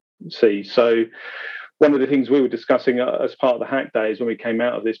see. So one of the things we were discussing as part of the hack day is when we came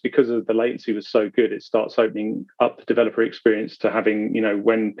out of this, because of the latency was so good, it starts opening up the developer experience to having,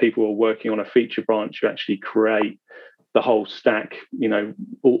 when people are working on a feature branch, you actually create the whole stack,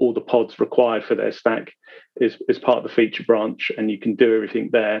 all the pods required for their stack is part of the feature branch, and you can do everything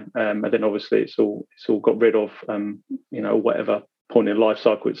there. And then obviously it's all got rid of, whatever point in life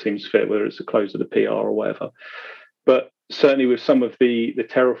cycle it seems fit, whether it's a close of the PR or whatever. But certainly with some of the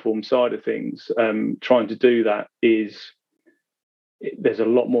Terraform side of things, trying to do that there's a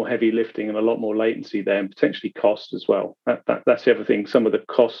lot more heavy lifting and a lot more latency there, and potentially cost as well. That's the other thing. Some of the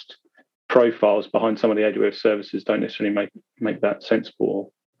cost profiles behind some of the AWS services don't necessarily make that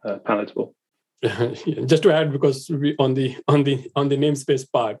sensible or palatable. just to add, because we on the namespace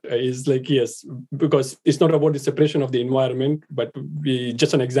part is like, yes, because it's not about the separation of the environment, but we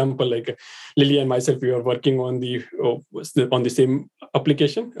just an example, like Lily and myself, we are working on the same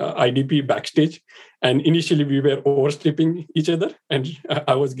application, IDP Backstage, and initially we were overstripping each other, and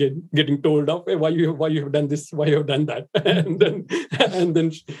I was getting told off, hey, why you have done this, why you have done that, and then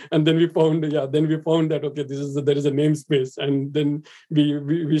we found that okay, there is a namespace, and then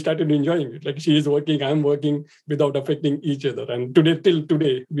we started enjoying it. Like she is working, I'm working without affecting each other, and till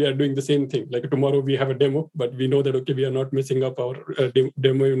today we are doing the same thing. Like tomorrow we have a demo, but we know that okay, we are not messing up our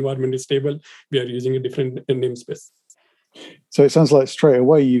demo environment is stable. We are using a different namespace. So it sounds like straight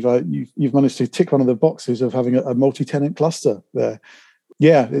away you've managed to tick one of the boxes of having a multi-tenant cluster there.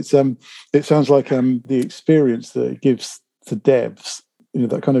 Yeah, it sounds like the experience that it gives to devs,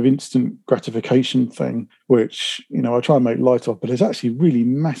 that kind of instant gratification thing, which I try and make light of, but it's actually really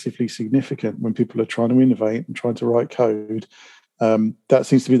massively significant when people are trying to innovate and trying to write code. That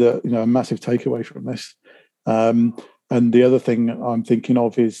seems to be a massive takeaway from this. And the other thing I'm thinking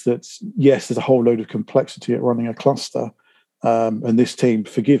of is that, yes, there's a whole load of complexity at running a cluster. And this team,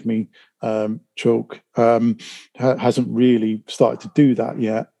 forgive me, Chalk, hasn't really started to do that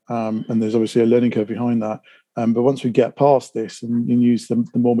yet. And there's obviously a learning curve behind that. But once we get past this and use the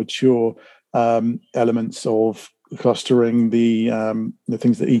more mature elements of clustering, the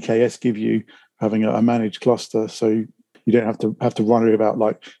things that EKS give you, having a managed cluster, so you don't have to worry about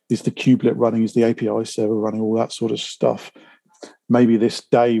like, is the kubelet running, is the API server running, all that sort of stuff. Maybe this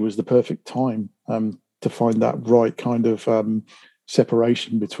day was the perfect time to find that right kind of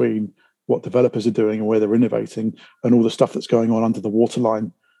separation between what developers are doing and where they're innovating, and all the stuff that's going on under the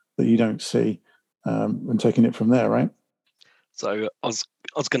waterline that you don't see, and taking it from there, right? So I was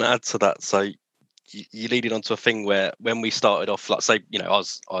going to add to that. So you leading onto a thing where when we started off, like say, I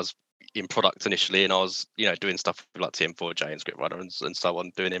was in product initially, and I was doing stuff like TM4J and ScriptRunner and so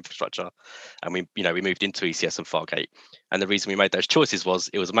on, doing infrastructure, and we moved into ECS and Fargate. And the reason we made those choices was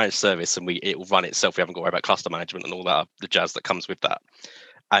it was a managed service, and it will run itself. We haven't got to worry about cluster management and all that, the jazz that comes with that.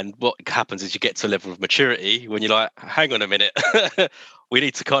 And what happens is you get to a level of maturity when you're like, hang on a minute, we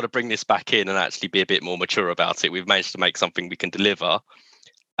need to kind of bring this back in and actually be a bit more mature about it. We've managed to make something we can deliver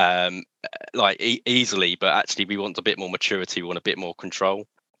easily, but actually we want a bit more maturity, we want a bit more control.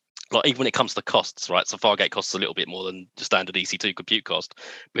 Like even when it comes to costs, right? So Fargate costs a little bit more than the standard EC2 compute cost.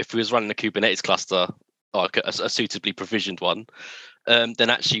 But if we was running a Kubernetes cluster, like a suitably provisioned one, then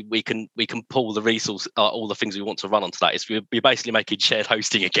actually we can pull the resource, all the things we want to run onto that. We're basically making shared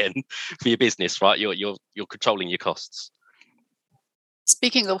hosting again for your business, right? You're controlling your costs.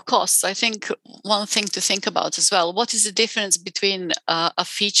 Speaking of costs, I think one thing to think about as well, what is the difference between a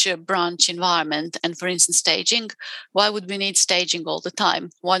feature branch environment and, for instance, staging? Why would we need staging all the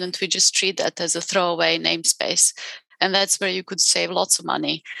time? Why don't we just treat that as a throwaway namespace? And that's where you could save lots of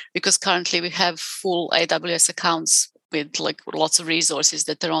money, because currently we have full AWS accounts with like lots of resources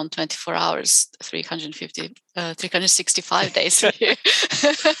that are on 24 hours, 365 days a year.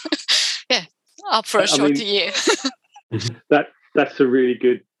 Yeah, up for a short year. That's a really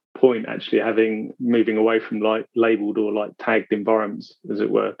good point, actually, moving away from like labeled or like tagged environments, as it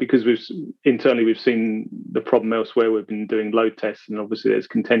were, because we've seen the problem elsewhere. We've been doing load tests, and obviously there's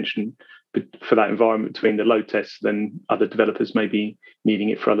contention for that environment between the load tests, then other developers may be needing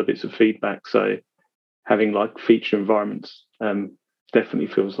it for other bits of feedback. So having like feature environments definitely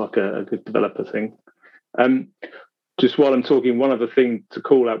feels like a good developer thing. Just while I'm talking, one other thing to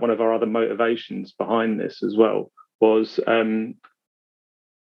call out, one of our other motivations behind this as well was I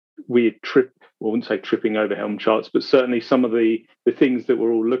wouldn't say tripping over Helm charts, but certainly some of the things that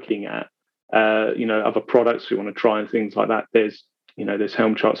we're all looking at, other products we want to try and things like that. There's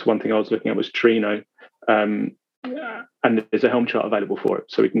Helm charts. One thing I was looking at was Trino, and there's a Helm chart available for it,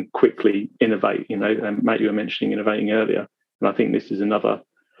 so we can quickly innovate. And Matt, you were mentioning innovating earlier, and I think this is another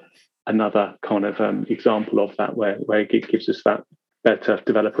kind of example of that, where it gives us that better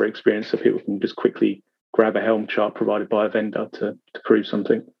developer experience, so people can just quickly grab a Helm chart provided by a vendor to prove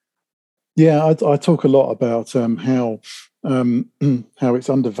something. Yeah, I talk a lot about how it's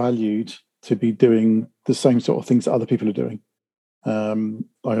undervalued to be doing the same sort of things that other people are doing. I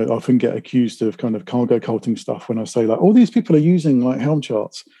often get accused of kind of cargo culting stuff when I say like, all these people are using like Helm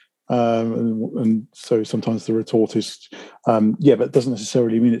charts. And so sometimes the retort is, yeah, but it doesn't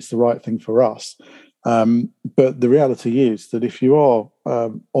necessarily mean it's the right thing for us. But the reality is that if you are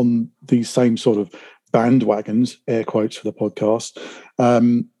on these same sort of bandwagons, air quotes for the podcast,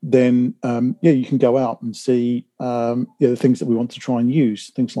 then you can go out and see the things that we want to try and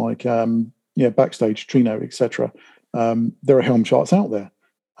use, things like Backstage, Trino, etc. There are Helm charts out there.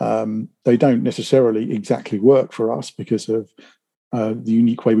 They don't necessarily exactly work for us because of the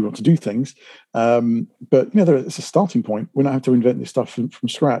unique way we want to do things. But it's a starting point. We don't have to invent this stuff from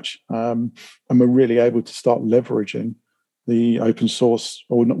scratch. And we're really able to start leveraging the open source,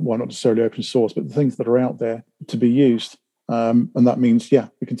 or not necessarily open source, but the things that are out there to be used. And that means,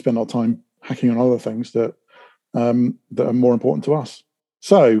 we can spend our time hacking on other things that are more important to us.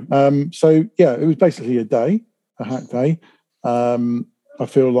 So it was basically a hack day. I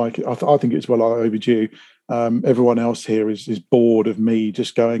feel like I think it's well overdue. Everyone else here is bored of me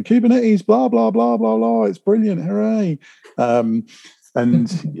just going Kubernetes, blah blah blah blah blah. It's brilliant, hooray! And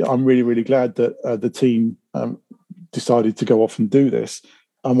I'm really really glad that the team decided to go off and do this.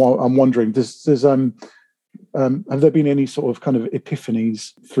 I'm wondering, have there been any sort of kind of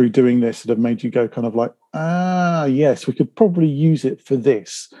epiphanies through doing this that have made you go kind of like, yes, we could probably use it for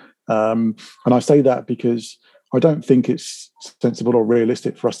this? And I say that because I don't think it's sensible or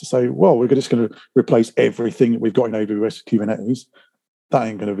realistic for us to say, well, we're just going to replace everything that we've got in AWS with Kubernetes. That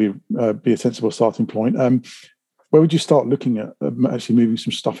ain't going to be a sensible starting point. Where would you start looking at actually moving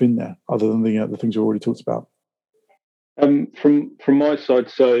some stuff in there, other than the things we already talked about? From my side,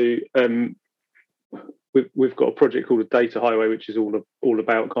 so we've got a project called a Data Highway, which is all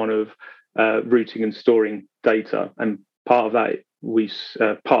about kind of routing and storing data, and part of that we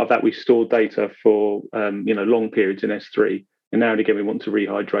store data for long periods in S3, and now and again we want to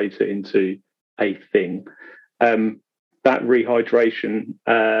rehydrate it into a thing. That rehydration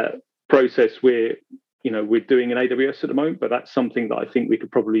process we're doing in AWS at the moment, but that's something that I think we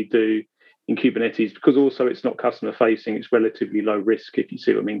could probably do in Kubernetes, because also it's not customer facing, it's relatively low risk, if you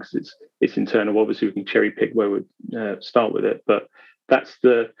see what I mean, because it's internal. Obviously we can cherry pick where we'd start with it, but that's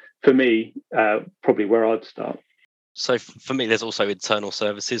for me probably where I'd start. So for me, there's also internal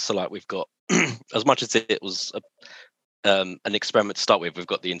services. So like we've got, as much as it was an experiment to start with, we've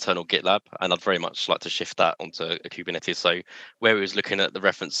got the internal GitLab, and I'd very much like to shift that onto a Kubernetes. So where we was looking at the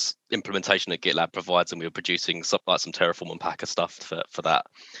reference implementation that GitLab provides, and we were producing some Terraform and Packer stuff for that,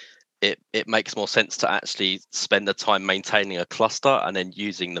 it makes more sense to actually spend the time maintaining a cluster and then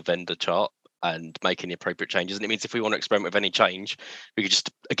using the vendor chart and making the appropriate changes. And it means if we want to experiment with any change, we could just,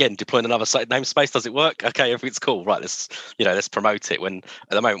 again, deploy another site namespace. Does it work? Okay, everything's cool. Right, let's promote it. When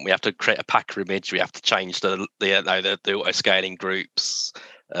at the moment we have to create a Packer image, we have to change the auto scaling groups,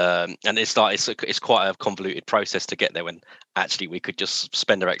 and it's quite a convoluted process to get there. When actually we could just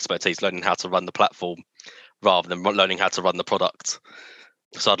spend our expertise learning how to run the platform rather than learning how to run the product.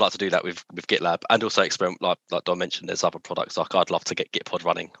 So I'd like to do that with GitLab, and also experiment, like Don mentioned, there's other products. Like I'd love to get Gitpod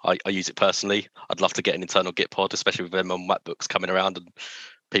running. I use it personally. I'd love to get an internal Gitpod, especially with them on MacBooks coming around and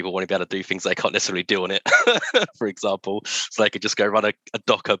people want to be able to do things they can't necessarily do on it, for example. So they could just go run a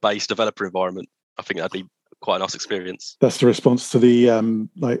Docker-based developer environment. I think that'd be quite a nice experience. That's the response to the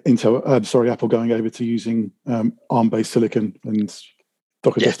Apple going over to using ARM-based silicon and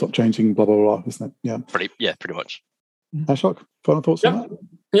Docker desktop changing, blah blah blah, isn't it? Yeah. Pretty much. Ashok, final thoughts on that?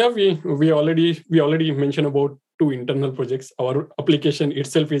 Yeah, we already mentioned about 2 internal projects. Our application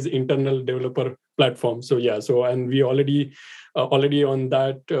itself is internal developer platform. So and we already on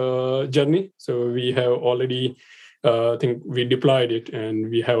that journey. So we have already I think we deployed it, and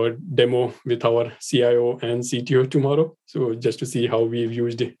we have a demo with our CIO and CTO tomorrow. So just to see how we've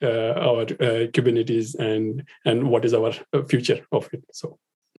used our Kubernetes and what is our future of it. So.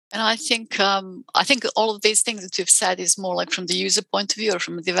 And I think all of these things that we've said is more like from the user point of view or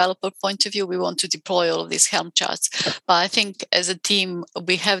from a developer point of view. We want to deploy all of these Helm charts. But I think as a team,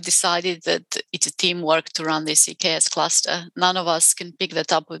 we have decided that it's a teamwork to run this EKS cluster. None of us can pick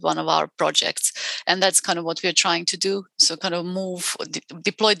that up with one of our projects. And that's kind of what we're trying to do. So kind of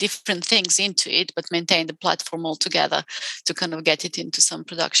deploy different things into it, but maintain the platform altogether to kind of get it into some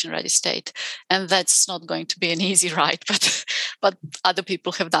production ready state. And that's not going to be an easy ride, but other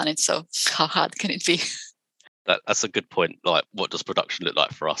people have done it, so how hard can it be? That's a good point. Like, what does production look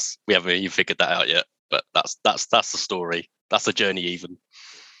like for us? We haven't even figured that out yet, but that's the story. That's the journey. Even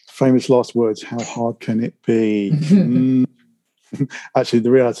famous last words. How hard can it be? Actually,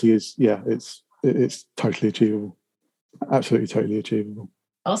 the reality is, it's totally achievable. Absolutely, totally achievable.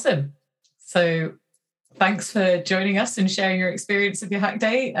 Awesome. So, thanks for joining us and sharing your experience of your hack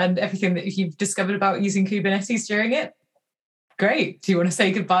day and everything that you've discovered about using Kubernetes during it. Great. Do you want to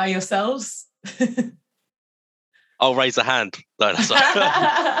say goodbye yourselves? I'll raise a hand. No, that's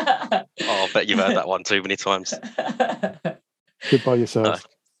I bet you've heard that one too many times. Goodbye yourselves.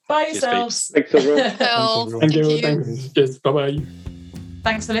 Bye yourselves. Thanks, everyone. Thank you. Thanks. Yes, bye-bye.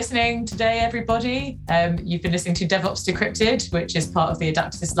 Thanks for listening today, everybody. You've been listening to DevOps Decrypted, which is part of the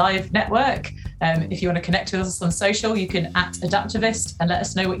Adaptavist Live network. If you want to connect with us on social, you can @Adaptavist and let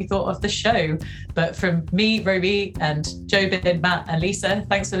us know what you thought of the show. But from me, Roby, and Jobin, Matt, and Lisa,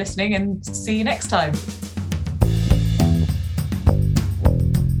 thanks for listening, and see you next time.